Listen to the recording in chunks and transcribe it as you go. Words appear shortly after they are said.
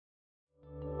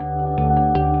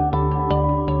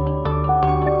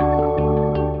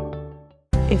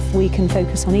if we can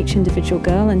focus on each individual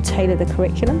girl and tailor the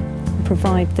curriculum,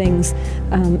 provide things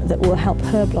that will help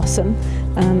her blossom,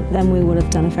 then we will have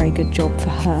done a very good job for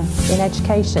her. In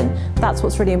education, that's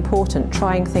what's really important,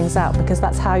 trying things out, because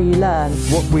that's how you learn.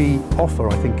 What we offer,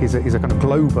 I think, is a kind of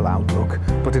global outlook,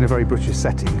 but in a very British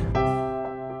setting.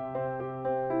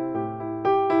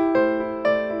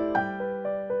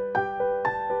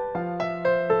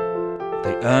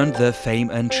 They earned their fame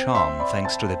and charm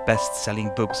thanks to the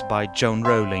best-selling books by Joan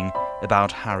Rowling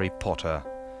about Harry Potter.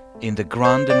 In the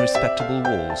grand and respectable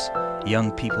walls,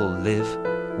 young people live,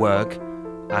 work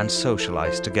and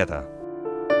socialize together.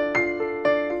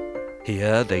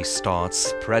 Here they start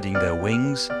spreading their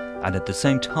wings and at the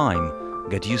same time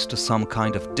get used to some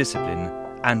kind of discipline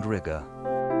and rigor.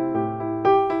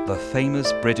 The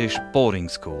famous British boarding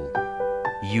school,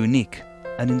 unique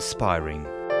and inspiring.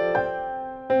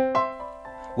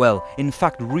 Well, in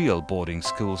fact, real boarding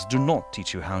schools do not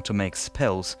teach you how to make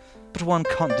spells, but one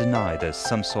can't deny there's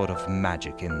some sort of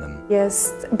magic in them.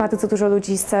 Jest bardzo dużo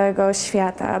ludzi z całego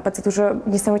świata, bardzo dużo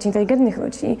niesamowicie inteligentnych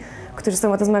ludzi, którzy ze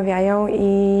sobą rozmawiają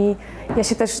i ja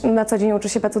się też na co dzień uczę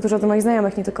się bardzo dużo od moich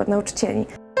znajomych, nie tylko od nauczycieli.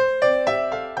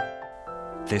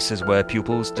 This is where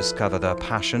pupils discover their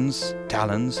passions,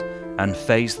 talents and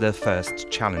face their first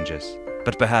challenges.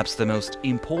 But perhaps the most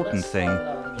important thing,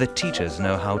 the teachers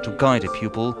know how to guide a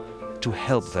pupil to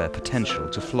help their potential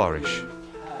to flourish.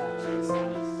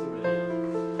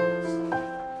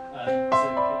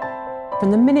 From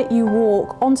the minute you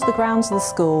walk onto the grounds of the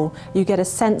school, you get a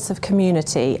sense of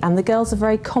community, and the girls are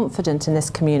very confident in this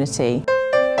community.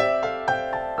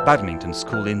 Badminton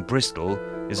School in Bristol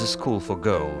is a school for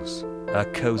girls, a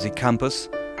cosy campus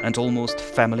and almost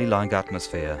family-like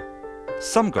atmosphere.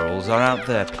 Some girls are out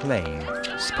there playing.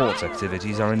 Sports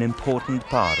activities are an important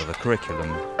part of the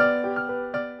curriculum.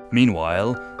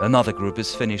 Meanwhile, another group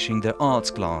is finishing their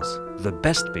arts class. The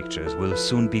best pictures will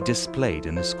soon be displayed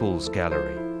in the school's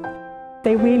gallery.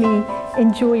 They really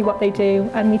enjoy what they do,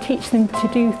 and we teach them to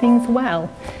do things well,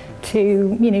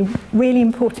 to, really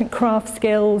important craft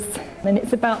skills. And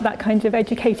it's about that kind of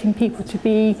educating people to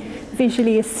be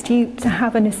visually astute, to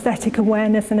have an aesthetic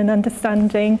awareness and an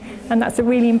understanding. And that's a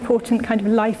really important kind of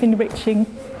life-enriching,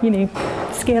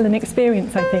 skill and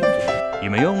experience, I think. You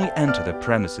may only enter the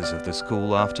premises of the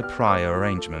school after prior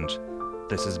arrangement.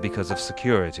 This is because of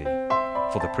security.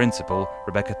 For the principal,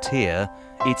 Rebecca Tier,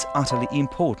 it's utterly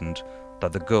important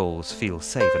that the girls feel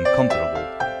safe and comfortable.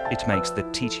 It makes the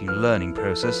teaching-learning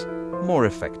process more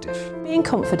effective. Being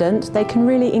confident, they can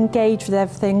really engage with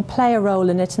everything, play a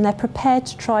role in it, and they're prepared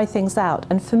to try things out.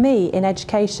 And for me, in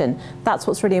education, that's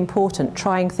what's really important,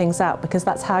 trying things out, because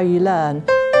that's how you learn.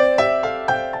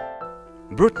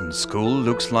 Bruton School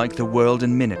looks like the world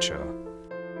in miniature.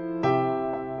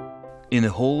 In the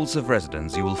halls of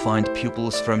residence you will find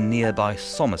pupils from nearby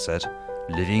Somerset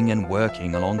living and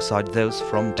working alongside those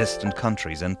from distant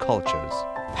countries and cultures.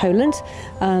 Poland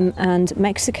and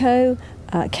Mexico,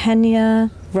 Kenya,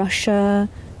 Russia,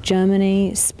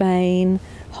 Germany, Spain,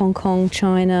 Hong Kong,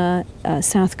 China,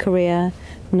 South Korea,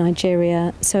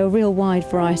 Nigeria, so a real wide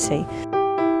variety.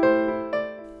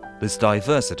 This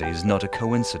diversity is not a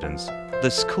coincidence. The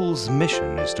school's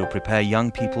mission is to prepare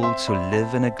young people to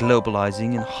live in a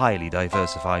globalizing and highly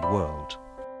diversified world.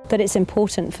 That it's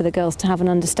important for the girls to have an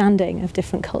understanding of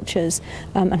different cultures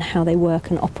and how they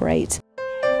work and operate.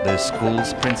 The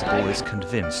school's principal is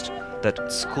convinced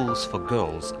that schools for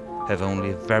girls have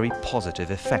only a very positive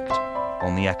effect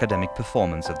on the academic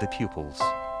performance of the pupils.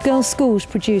 Girls' schools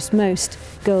produce most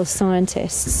girls'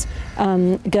 scientists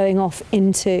going off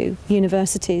into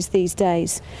universities these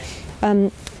days.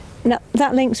 Now,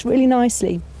 that links really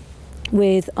nicely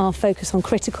with our focus on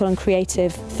critical and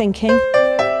creative thinking.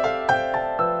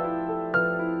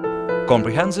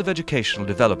 Comprehensive educational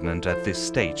development at this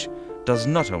stage does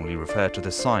not only refer to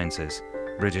the sciences.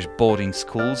 British boarding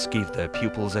schools give their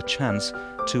pupils a chance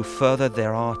to further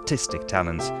their artistic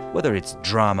talents, whether it's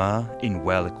drama in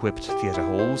well-equipped theatre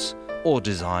halls, or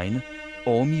design,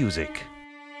 or music.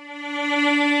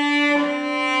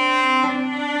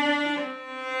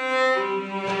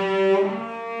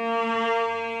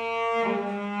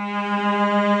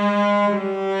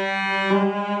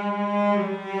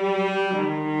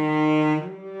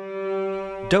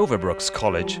 Doverbrooks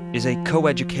College is a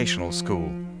co-educational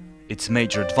school. Its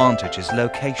major advantage is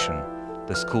location.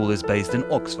 The school is based in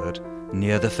Oxford,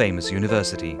 near the famous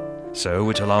university. So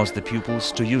it allows the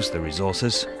pupils to use the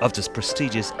resources of this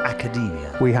prestigious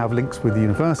academia. We have links with the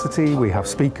university, we have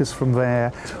speakers from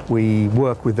there, we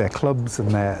work with their clubs and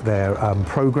their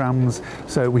programmes,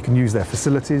 so we can use their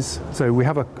facilities. So we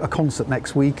have a concert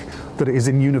next week that is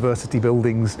in university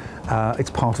buildings. It's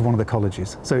part of one of the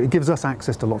colleges. So it gives us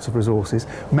access to lots of resources.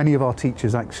 Many of our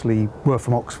teachers actually were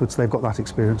from Oxford, so they've got that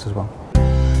experience as well.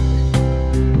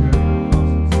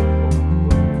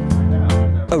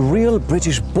 A real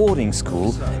British boarding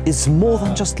school is more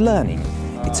than just learning.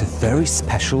 It's a very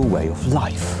special way of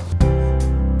life.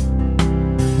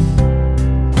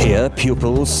 Here,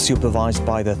 pupils, supervised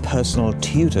by their personal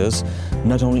tutors,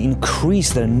 not only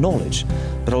increase their knowledge,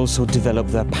 but also develop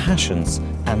their passions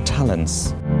and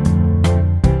talents.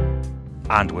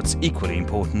 And what's equally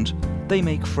important, they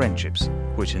make friendships,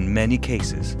 which in many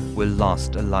cases will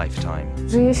last a lifetime.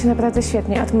 Żyje się naprawdę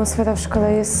świetnie, atmosfera w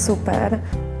szkole jest super.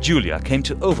 Julia came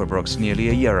to Overbrox nearly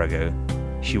a year ago.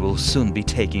 She will soon be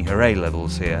taking her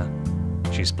A-levels here.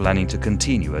 She's planning to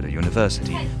continue at a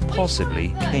university,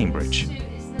 possibly Cambridge.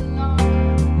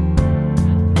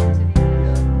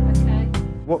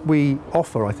 What we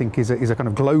offer, I think, is a kind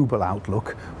of global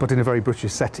outlook, but in a very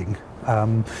British setting.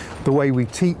 The way we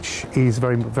teach is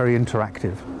very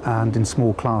interactive and in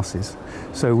small classes.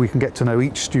 So we can get to know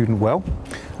each student well,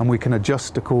 and we can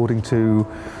adjust according to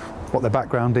what their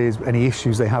background is, any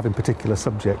issues they have in particular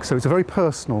subjects. So it's a very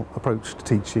personal approach to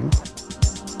teaching.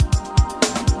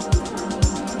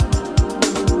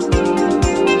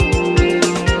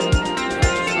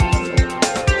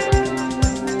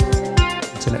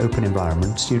 It's an open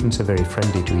environment. Students are very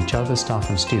friendly to each other. Staff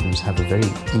and students have a very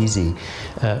easy,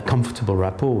 comfortable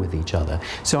rapport with each other.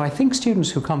 So I think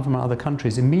students who come from other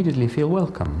countries immediately feel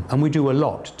welcome, and we do a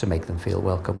lot to make them feel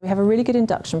welcome. We have a really good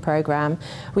induction programme.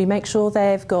 We make sure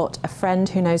they've got a friend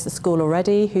who knows the school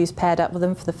already, who's paired up with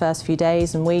them for the first few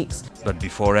days and weeks. But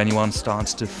before anyone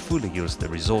starts to fully use the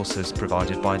resources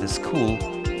provided by the school,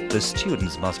 the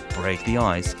students must break the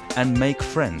ice and make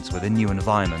friends with a new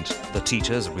environment. The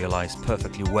teachers realize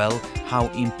perfectly well how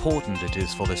important it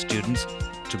is for the students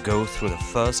to go through the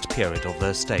first period of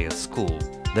their stay at school.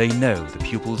 They know the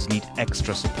pupils need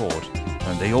extra support,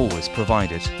 and they always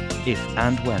provide it if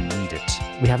and when needed.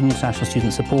 We have an international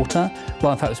student supporter.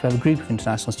 Well, in fact, we have a group of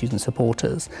international student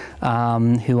supporters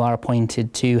who are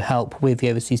appointed to help with the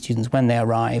overseas students when they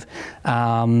arrive,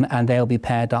 and they'll be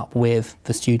paired up with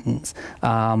the students,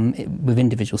 with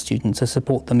individual students, to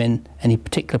support them in any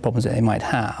particular problems that they might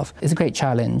have. It's a great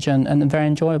challenge and very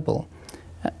enjoyable.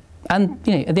 And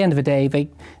you know, at the end of the day,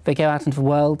 they go out into the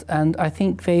world, and I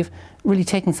think they've really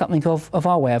taken something of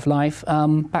our way of life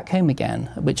back home again,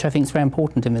 which I think is very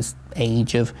important in this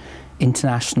age of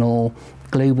international,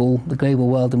 the global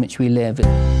world in which we live.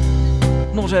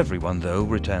 Not everyone, though,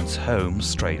 returns home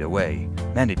straight away.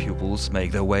 Many pupils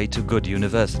make their way to good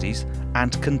universities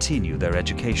and continue their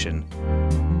education.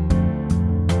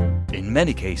 In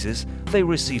many cases, they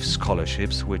receive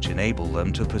scholarships which enable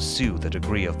them to pursue the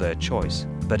degree of their choice.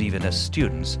 But even as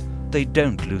students, they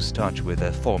don't lose touch with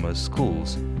their former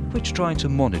schools, which try to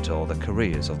monitor the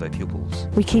careers of their pupils.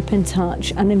 We keep in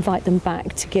touch and invite them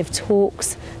back to give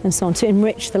talks and so on, to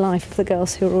enrich the life of the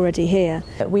girls who are already here.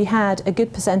 We had a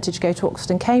good percentage go to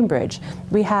Oxford and Cambridge.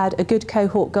 We had a good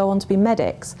cohort go on to be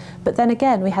medics. But then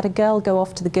again, we had a girl go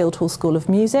off to the Guildhall School of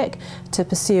Music to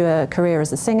pursue a career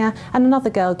as a singer, and another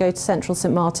girl go to Central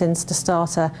St Martin's to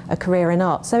start a career in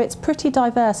art. So it's pretty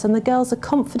diverse, and the girls are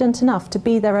confident enough to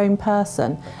be their own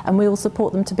person, and we will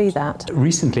support them to be that.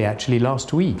 Recently, actually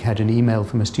last week, had an email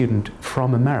from a student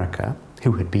from America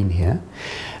who had been here.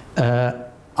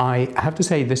 I have to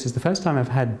say this is the first time I've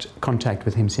had contact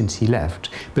with him since he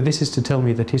left, but this is to tell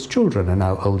me that his children are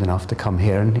now old enough to come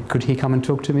here, and could he come and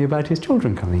talk to me about his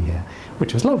children coming here,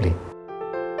 which was lovely.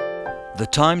 The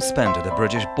time spent at a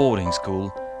British boarding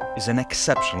school is an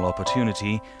exceptional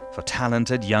opportunity for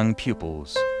talented young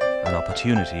pupils, an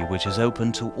opportunity which is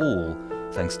open to all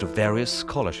thanks to various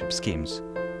scholarship schemes.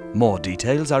 More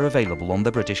details are available on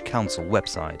the British Council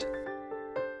website.